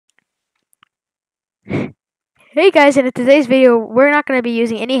Hey guys, and in today's video, we're not going to be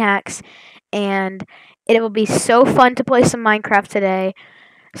using any hacks, and it will be so fun to play some Minecraft today.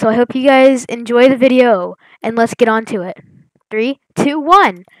 So I hope you guys enjoy the video, and let's get on to it. 3, 2,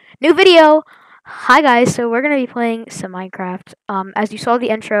 1. New video! Hi guys, so we're going to be playing some Minecraft. As you saw the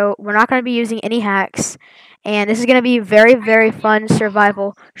intro, we're not going to be using any hacks, and this is going to be very, very fun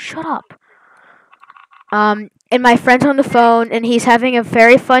survival. Shut up! And my friend's on the phone, and he's having a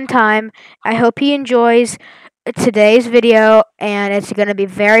very fun time. I hope he enjoys today's video, and it's going to be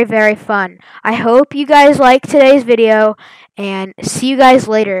very, very fun. I hope you guys like today's video, and see you guys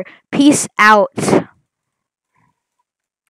later. Peace out.